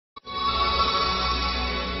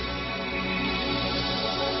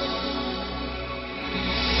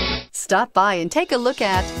Stop by and take a look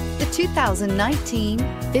at the 2019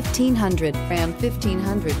 1500. Ram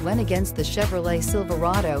 1500 went against the Chevrolet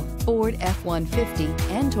Silverado, Ford F-150,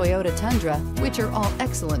 and Toyota Tundra, which are all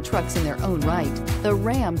excellent trucks in their own right. The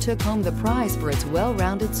Ram took home the prize for its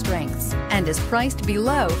well-rounded strengths and is priced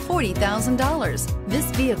below $40,000. This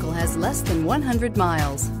vehicle has less than 100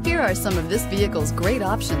 miles. Here are some of this vehicle's great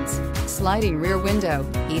options: sliding rear window,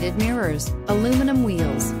 heated mirrors, aluminum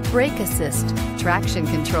wheels, brake assist, traction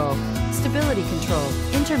control, stability control,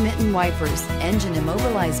 intermittent wipers, engine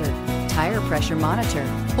immobilizer, tire pressure monitor,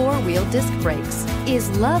 four-wheel disc brakes. Is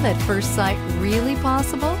love at first sight really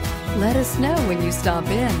possible? Let us know when you stop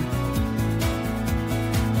in.